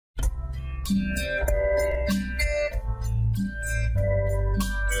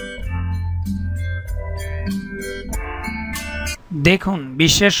দেখুন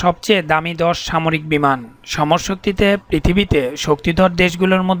বিশ্বের সবচেয়ে দামি 10 সামরিক বিমান। সমরশক্তিতে পৃথিবীতে শক্তিধর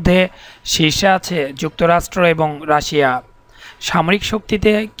দেশগুলোর মধ্যে শীর্ষে আছে যুক্তরাষ্ট্র এবং রাশিয়া। সামরিক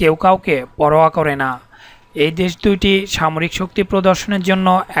শক্তিতে কেউ কাউকে পরোয়া করে না। এই দেশ দুইটি সামরিক শক্তি প্রদর্শনের জন্য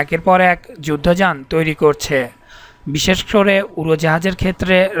একের পর এক যুদ্ধযান তৈরি করছে। বিশেষ করে উড়োজাহাজের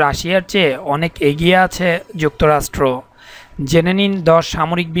ক্ষেত্রে রাশিয়ার চেয়ে অনেক এগিয়ে আছে যুক্তরাষ্ট্র। জেনে নিন 10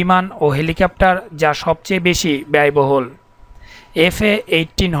 সামরিক বিমান ও হেলিকপ্টার যা সবচেয়ে বেশি ব্যয়বহুল।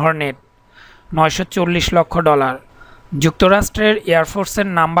 FA-18 হর্নেট $940 লক্ষ। যুক্তরাষ্ট্রের এয়ারফোর্সের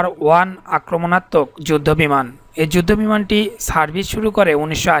নাম্বার 1 আক্রমণাত্মক যুদ্ধবিমান। এই যুদ্ধবিমানটি সার্ভিস শুরু করে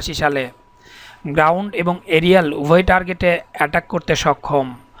 1980 সালে। গ্রাউন্ড এবং এরিয়াল উভয় টার্গেটে অ্যাটাক করতে সক্ষম।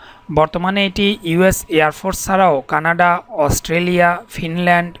 বর্তমানে এটি US এয়ারফোর্স ছাড়াও Canada, Australia,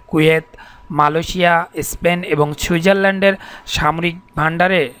 Finland, Kuwait, Malaysia, Spain এবং সুইজারল্যান্ডের সামরিক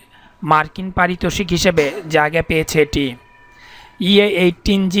ভাণ্ডারে মার্কিন পারিতোষিক হিসেবে জায়গা পেয়েছে এটি।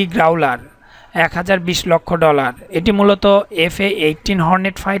 EA-18G গ্রাউলার $1020 লক্ষ। এটি মূলত FA-18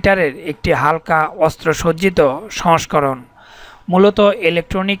 হর্নেট ফাইটারের একটি হালকা অস্ত্রসজ্জিত সংস্করণ। মূলত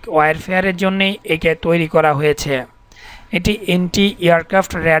ইলেকট্রনিক ওয়ারফেয়ারের জন্যই একে তৈরি করা হয়েছে। এটি এন্টি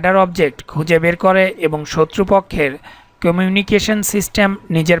এয়ারক্রাফট র্যাডার অবজেক্ট খুঁজে বের করে এবং শত্রুপক্ষের কমিউনিকেশন সিস্টেম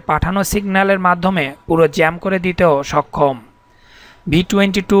নিজের পাঠানো সিগন্যালের মাধ্যমে পুরো জ্যাম করে দিতেও সক্ষম।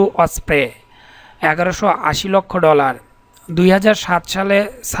 V-22 অসপ্রে $1180 লক্ষ। 2007 সালে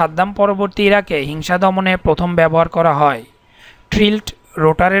সাদ্দাম পরবর্তী ইরাকে হিংসা দমনে প্রথম ব্যবহার করা হয়। ট্রিল্ট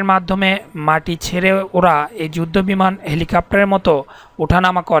রোটারের মাধ্যমে মাটি ছেড়ে ওরা এই যুদ্ধবিমান হেলিকপ্টারের মতো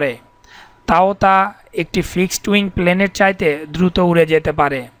ওঠানামা করে, তাও তা একটি ফিক্সড উইং প্লেনের চাইতে দ্রুত উড়ে যেতে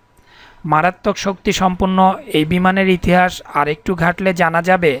পারে। মারাত্মক শক্তি সম্পন্ন এই বিমানের ইতিহাস আর একটু ঘাটলে জানা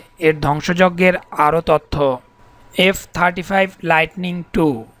যাবে এর ধ্বংসযজ্ঞের আরও তথ্য। F-35 লাইটনিং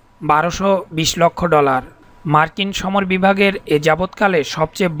II $1220 লক্ষ। মার্কিন সমর বিভাগের এ যাবৎকালে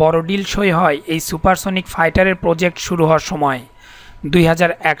সবচেয়ে বড় ডিল সই হয় এই সুপারসনিক ফাইটারের প্রজেক্ট শুরু হওয়ার সময়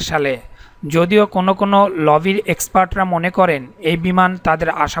 2001 সালে। যদিও কোনো লবির এক্সপার্টরা মনে করেন এই বিমান তাদের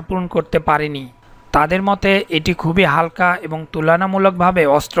আশা পূরণ করতে পারেনি। তাদের মতে এটি খুবই হালকা এবং তুলনামূলকভাবে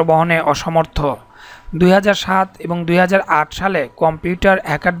অস্ত্র বহনে অসমর্থ। 2007 এবং 2008 সালে কম্পিউটার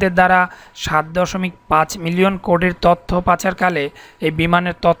হ্যাকারদের দ্বারা 7.5 মিলিয়ন কোডের তথ্য পাচারকালে এই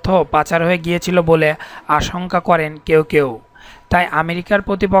বিমানের তথ্য পাচার হয়ে গিয়েছিল বলে আশঙ্কা করেন কেউ। তাই আমেরিকার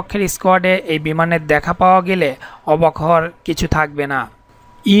প্রতিপক্ষের স্কোয়াডে এই বিমানের দেখা পাওয়া গেলে অবাক হওয়ার কিছু থাকবে না।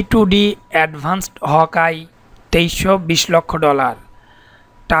 E-2D অ্যাডভান্সড হকাই $2320 লক্ষ।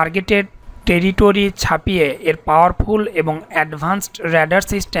 টার্গেটেড টেরিটরি ছাপিয়ে এর পাওয়ারফুল এবং অ্যাডভান্সড র্যাডার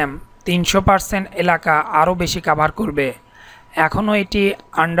সিস্টেম 300% এলাকা আরও বেশি কভার করবে। এখনও এটি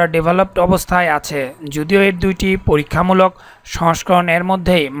আন্ডার ডেভেলপড অবস্থায় আছে, যদিও এর দুইটি পরীক্ষামূলক সংস্করণ এর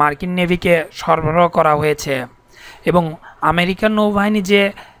মধ্যেই মার্কিন নেভিকে সরবরাহ করা হয়েছে এবং আমেরিকান নৌবাহিনী যে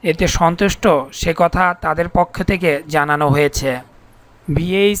এতে সন্তুষ্ট সে কথা তাদের পক্ষ থেকে জানানো হয়েছে।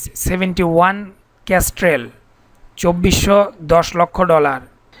 VH-71 ক্যাস্ট্রেল $2410 লক্ষ।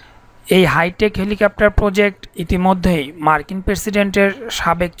 এই হাইটেক হেলিকপ্টার প্রজেক্ট ইতিমধ্যেই মার্কিন প্রেসিডেন্টের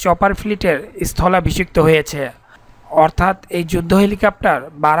সাবেক চপার ফ্লিটের স্থলাভিষিক্ত হয়েছে। অর্থাৎ এই যুদ্ধ হেলিকপ্টার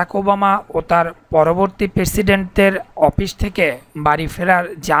বারাক ওবামা ও তার পরবর্তী প্রেসিডেন্টদের অফিস থেকে বাড়ি ফেরার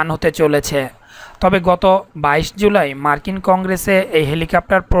যান হতে চলেছে। তবে গত 22 জুলাই মার্কিন কংগ্রেসে এই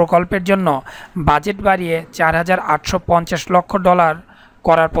হেলিকপ্টার প্রকল্পের জন্য বাজেট বাড়িয়ে $4850 লক্ষ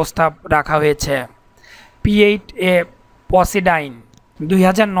করার প্রস্তাব রাখা হয়েছে। P-8A পসিডাইন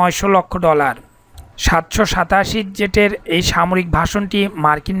 $2900 লক্ষ। 787 জেটের এই সামরিক ভাষণটি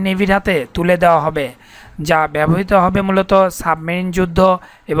মার্কিন নেভির হাতে তুলে দেওয়া হবে, যা ব্যবহৃত হবে মূলত সাবমেরিন যুদ্ধ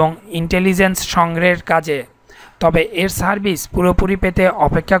এবং ইন্টেলিজেন্স সংগ্রহের কাজে। তবে এর সার্ভিস পুরোপুরি পেতে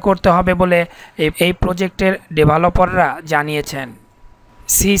অপেক্ষা করতে হবে বলে এই প্রজেক্টের ডেভেলপাররা জানিয়েছেন।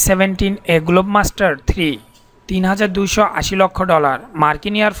 C-17A গ্লোবমাস্টার 3 $3280 লক্ষ।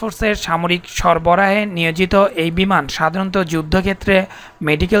 মার্কিন এয়ারফোর্সের সামরিক সরবরাহে নিয়োজিত এই বিমান সাধারণত যুদ্ধক্ষেত্রে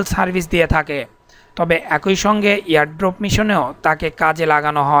মেডিকেল সার্ভিস দিয়ে থাকে, তবে একই সঙ্গে এয়ারড্রপ মিশনেও তাকে কাজে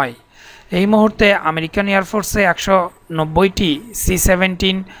লাগানো হয়। এই মুহূর্তে আমেরিকান এয়ারফোর্সে 190টি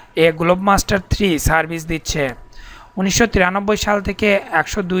C-17A গ্লোবমাস্টার 3 সার্ভিস দিচ্ছে। 1993 সাল থেকে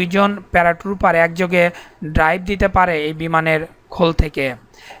 102 জন প্যারাট্রুপার একযোগে ড্রাইভ দিতে পারে এই বিমানের খোল থেকে।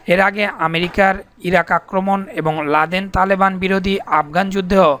 এর আগে আমেরিকার ইরাক আক্রমণ এবং লাদেন তালেবান বিরোধী আফগান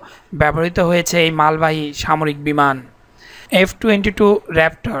যুদ্ধেও ব্যবহৃত হয়েছে এই মালবাহী সামরিক বিমান। F-22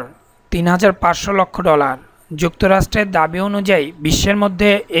 র্যাপ্টর $3500 লক্ষ। যুক্তরাষ্ট্রের দাবি অনুযায়ী বিশ্বের মধ্যে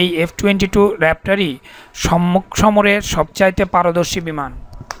এই F-22 র্যাপ্টরই সম্মুখ সমরের সবচাইতে পারদর্শী বিমান।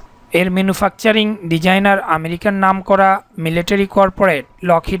 এর ম্যানুফ্যাকচারিং ডিজাইনার আমেরিকার নামকরা মিলিটারি কর্পোরেট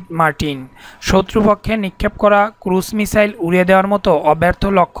লকহিড মার্টিন। শত্রুপক্ষে নিক্ষেপ করা ক্রুজ মিসাইল উড়িয়ে দেওয়ার মতো অব্যর্থ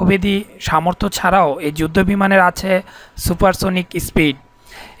লক্ষ্যভেদী সামর্থ্য ছাড়াও এই যুদ্ধবিমানের আছে সুপারসনিক স্পিড।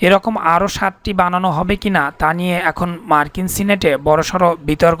 এরকম আরও 7টি বানানো হবে কিনা তা নিয়ে এখন মার্কিন সিনেটে বড়সড়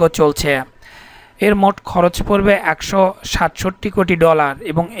বিতর্ক চলছে। এর মোট খরচ পড়বে $167 কোটি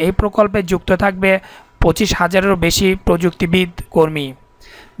এবং এই প্রকল্পে যুক্ত থাকবে 25,000-এরও বেশি প্রযুক্তিবিদ কর্মী।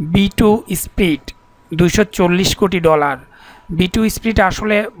 B2 স্পিড $240 কোটি। B2 স্পিড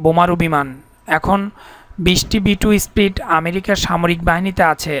আসলে বোমারু বিমান। এখন 20টি B2 স্পিড আমেরিকার সামরিক বাহিনীতে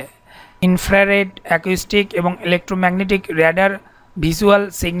আছে। ইনফ্রারেড, অ্যাকুস্টিক এবং ইলেকট্রোম্যাগনেটিক র্যাডার ভিজুয়াল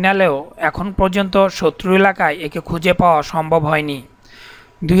সিগন্যালেও এখন পর্যন্ত শত্রু এলাকায় একে খুঁজে পাওয়া সম্ভব হয়নি।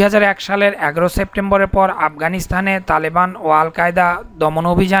 2001 সালের 11 সেপ্টেম্বরের পর আফগানিস্তানে তালেবান ও আল কায়দা দমন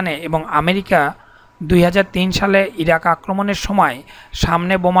অভিযানে এবং আমেরিকা 2003 সালে ইরাক আক্রমণের সময়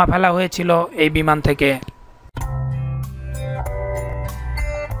সামনে বোমা ফেলা হয়েছিল এই বিমান থেকে।